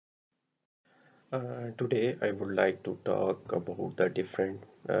Today, I would like to talk about the different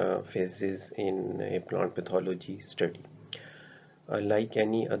phases in a plant pathology study. Like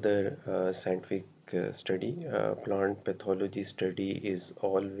any other scientific study, plant pathology study is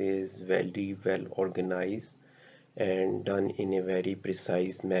always very well organized and done in a very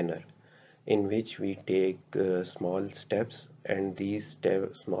precise manner, in which we take small steps, and these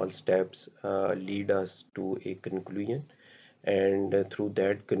small steps lead us to a conclusion, and through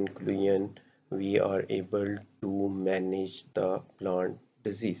that conclusion we are able to manage the plant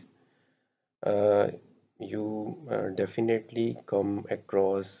disease. uh, you definitely come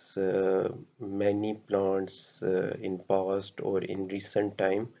across many plants in past or in recent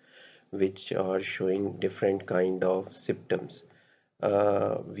time which are showing different kind of symptoms.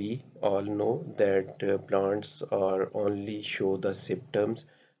 We all know that plants are only show the symptoms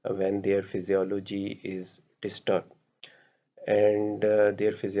when their physiology is disturbed, and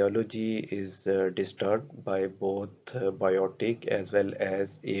their physiology is disturbed by both biotic as well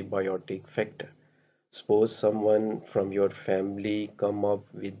as abiotic factor. Suppose someone from your family come up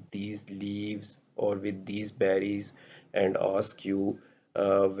with these leaves or with these berries and ask you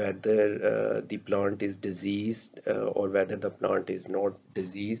whether the plant is diseased or whether the plant is not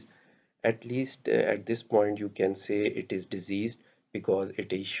diseased. At least at this point you can say it is diseased because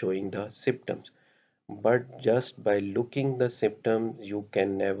it is showing the symptoms. But just by looking the symptoms, you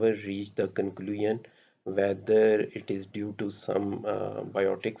can never reach the conclusion whether it is due to some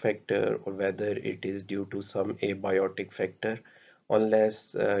biotic factor or whether it is due to some abiotic factor,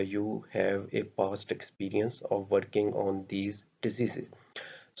 unless you have a past experience of working on these diseases.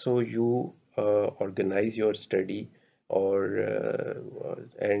 So you organize your study, or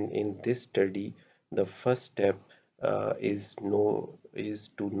and in this study, the first step is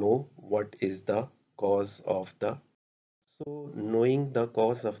to know what is the cause of the. So knowing the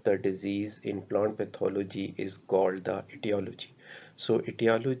cause of the disease in plant pathology is called the etiology. So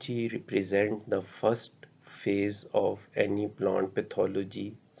etiology represent the first phase of any plant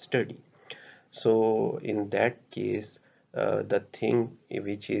pathology study. So in that case, the thing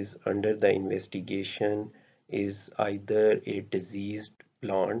which is under the investigation is either a diseased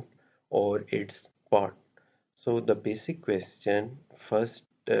plant or its part. So the basic question first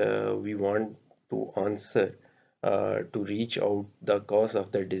we want to answer to reach out the cause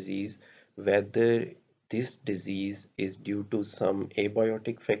of the disease, whether this disease is due to some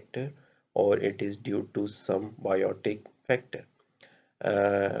abiotic factor or it is due to some biotic factor,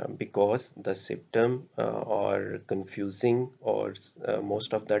 because the symptom are confusing or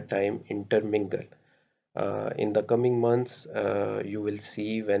most of the time intermingle. In the coming months, you will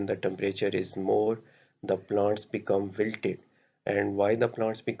see when the temperature is more, the plants become wilted. And why the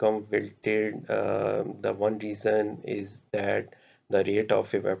plants become wilted? The one reason is that the rate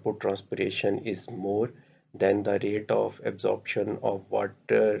of evapotranspiration is more than the rate of absorption of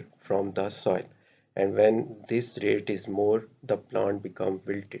water from the soil. And when this rate is more, the plant become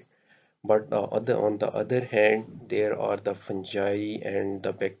wilted. But on the other hand, there are the fungi and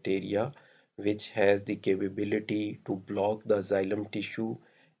the bacteria which has the capability to block the xylem tissue,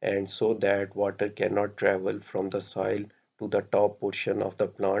 and so that water cannot travel from the soil to the top portion of the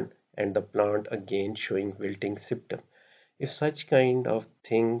plant, and the plant again showing wilting symptom. If such kind of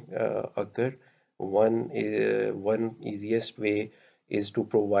thing occur, one easiest way is to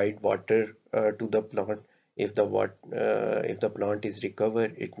provide water to the plant. If the plant is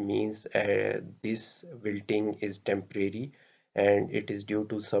recovered, it means this wilting is temporary and it is due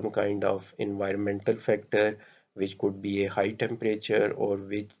to some kind of environmental factor, which could be a high temperature or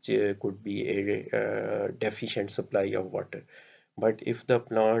which could be a deficient supply of water. But if the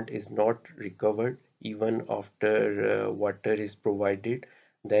plant is not recovered even after water is provided,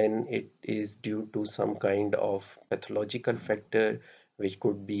 then it is due to some kind of pathological factor, which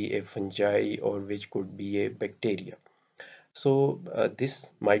could be a fungi or which could be a bacteria. So this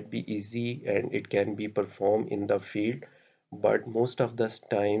might be easy and it can be performed in the field, but most of the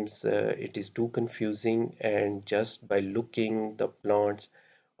times it is too confusing, and just by looking the plants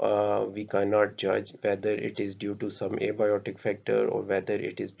we cannot judge whether it is due to some abiotic factor or whether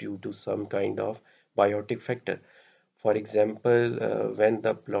it is due to some kind of biotic factor. For example, when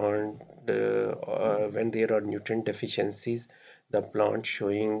there are nutrient deficiencies, the plant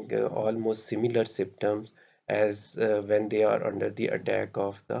showing almost similar symptoms as when they are under the attack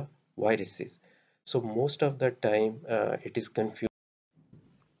of the viruses. So most of the time it is confusing.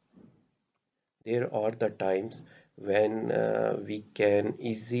 There are the times when we can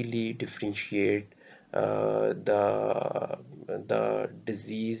easily differentiate the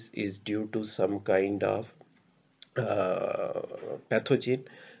disease is due to some kind of pathogen,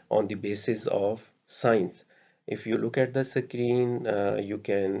 on the basis of signs. If you look at the screen, you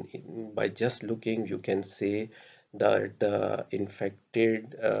can, by just looking, you can say that the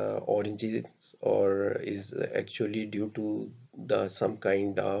infected oranges or is actually due to the some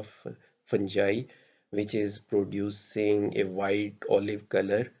kind of fungi which is producing a white olive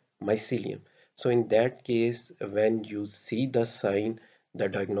color mycelium. So in that case, when you see the sign, the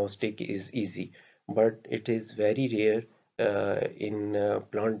diagnostic is easy, but it is very rare in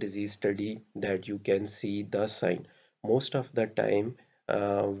plant disease study that you can see the sign. Most of the time,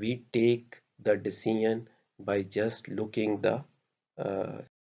 we take the decision by just looking the uh,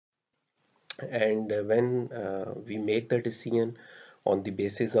 and when we make the decision on the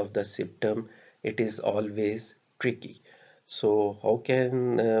basis of the symptom, it is always tricky. So how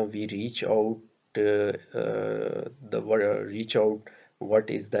can we reach out reach out what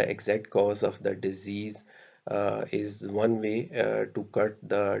is the exact cause of the disease is one way to cut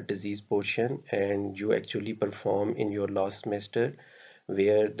the disease portion, and you actually perform in your last semester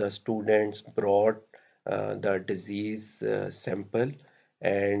where the students brought the disease sample,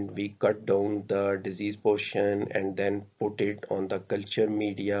 and we cut down the disease portion and then put it on the culture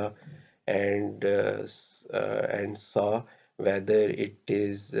media and saw whether it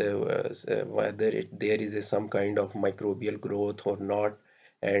is whether there is some kind of microbial growth or not,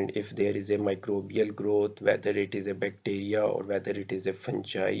 and if there is a microbial growth, whether it is a bacteria or whether it is a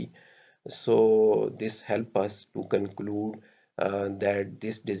fungi. So this help us to conclude that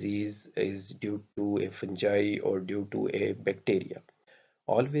this disease is due to a fungi or due to a bacteria.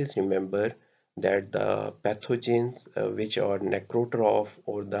 Always remember that the pathogens which are necrotroph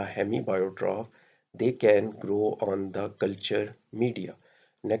or the hemibiotroph, they can grow on the culture media.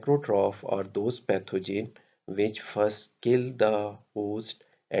 Necrotroph are those pathogens which first kill the host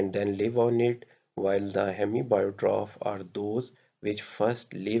and then live on it, while the hemibiotroph are those which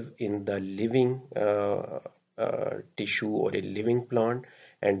first live in the living tissue or a living plant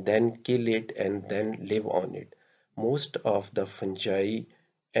and then kill it and then live on it. Most of the fungi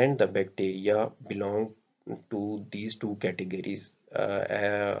and the bacteria belong to these two categories.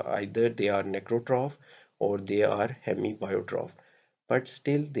 Either they are necrotroph or they are hemibiotroph. But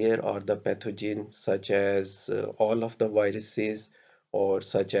still, there are the pathogens such as all of the viruses or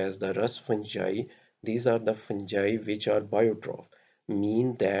such as the rust fungi. These are the fungi which are biotroph,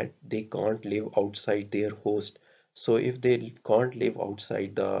 mean that they can't live outside their host. So if they can't live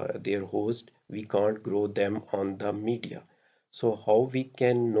outside their host, we can't grow them on the media. So how we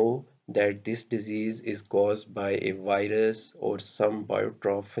can know that this disease is caused by a virus or some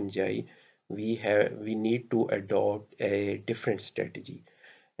biotroph fungi? We need to adopt a different strategy.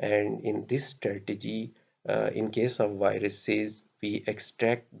 And in this strategy, in case of viruses, we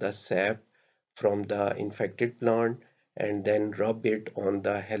extract the sap from the infected plant and then rub it on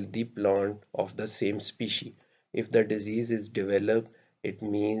the healthy plant of the same species. If the disease is developed, it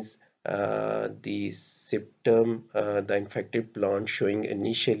means the symptom the infected plant showing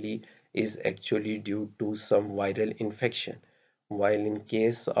initially is actually due to some viral infection. While in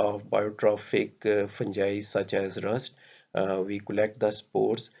case of biotrophic fungi such as rust, we collect the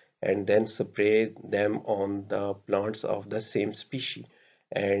spores and then spray them on the plants of the same species.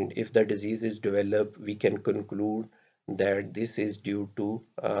 And if the disease is developed, we can conclude that this is due to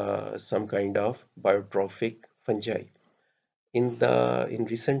some kind of biotrophic fungi. In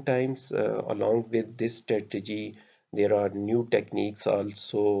recent times, along with this strategy, there are new techniques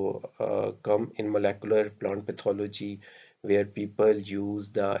also come in molecular plant pathology, where people use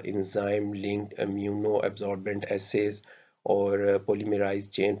the enzyme-linked immunoabsorbent assays or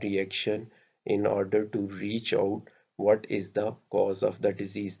polymerase chain reaction in order to reach out what is the cause of the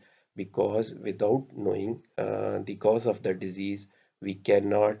disease. Because without knowing the cause of the disease, we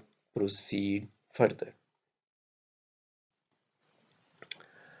cannot proceed further.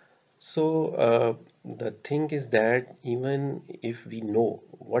 So, the thing is that even if we know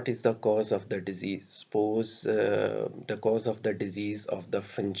what is the cause of the disease, suppose the cause of the disease of the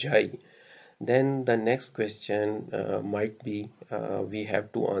fungi, then the next question might be we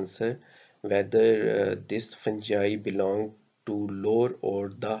have to answer whether this fungi belong to lower or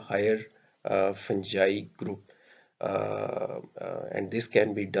the higher fungi group. And this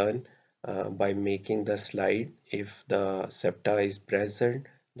can be done by making the slide. If the septa is present,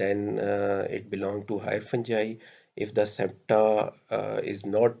 then it belongs to higher fungi. If the septa is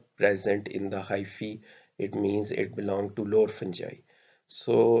not present in the hyphae, it means it belongs to lower fungi.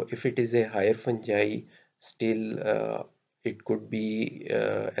 So if it is a higher fungi, still it could be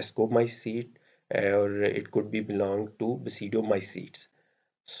ascomycete or it could be belong to basidiomycetes.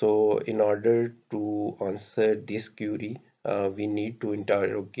 So in order to answer this query, we need to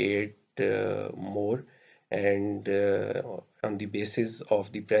interrogate more, and on the basis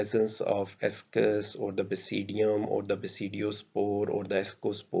of the presence of ascus or the basidium or the basidiospore or the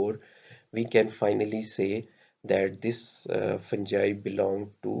ascospore, we can finally say that this fungi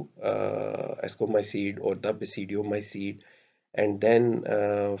belong to ascomycete or the basidiomycete, and then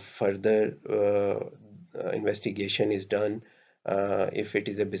further investigation is done. If it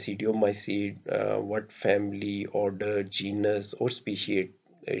is a basidiomycete, what family, order, genus, or species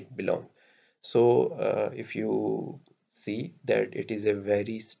it belongs. So, if you see that it is a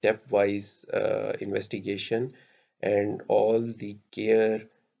very stepwise investigation, and all the care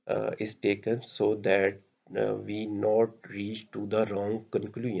is taken so that we not reach to the wrong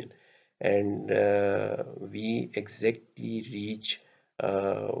conclusion, and we exactly reach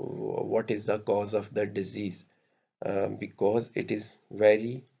what is the cause of the disease, because it is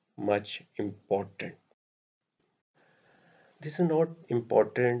very much important. This is not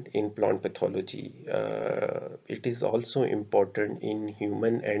important in plant pathology. It is also important in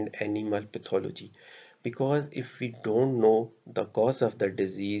human and animal pathology, because if we don't know the cause of the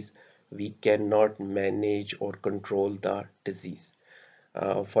disease, we cannot manage or control the disease.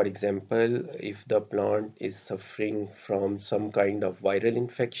 For example, if the plant is suffering from some kind of viral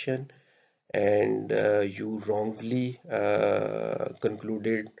infection, and you wrongly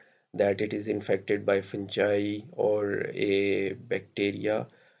concluded that it is infected by fungi or a bacteria,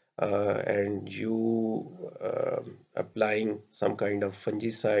 and you applying some kind of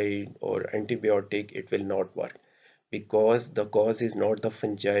fungicide or antibiotic, it will not work, because the cause is not the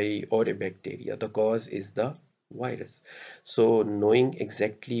fungi or a bacteria, the cause is the virus. So knowing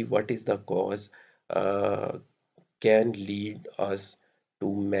exactly what is the cause uh, can lead us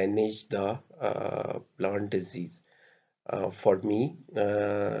to manage the plant disease. For me,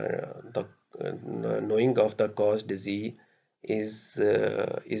 the knowing of the cause disease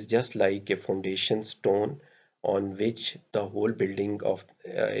is just like a foundation stone on which the whole building of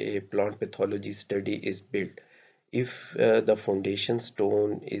a plant pathology study is built. If the foundation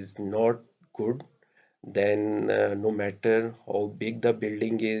stone is not good, then no matter how big the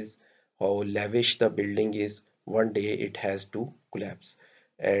building is, how lavish the building is, one day it has to collapse,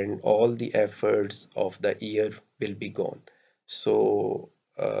 and all the efforts of the year will be gone. So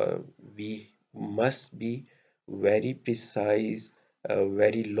we must be very precise,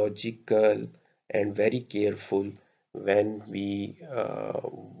 very logical, and very careful when we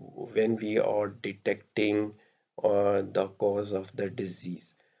are detecting the cause of the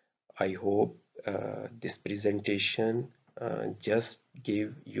disease. I hope this presentation just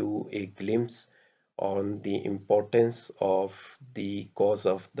gave you a glimpse on the importance of the cause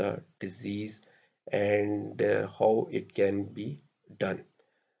of the disease, and how it can be done.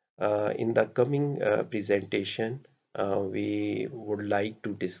 In the coming presentation, we would like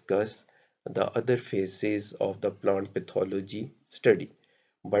to discuss the other phases of the plant pathology study.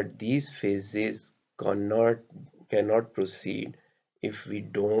 But these phases cannot proceed if we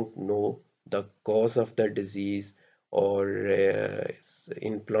don't know the cause of the disease, or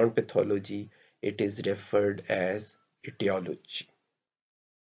in plant pathology, it is referred as etiology.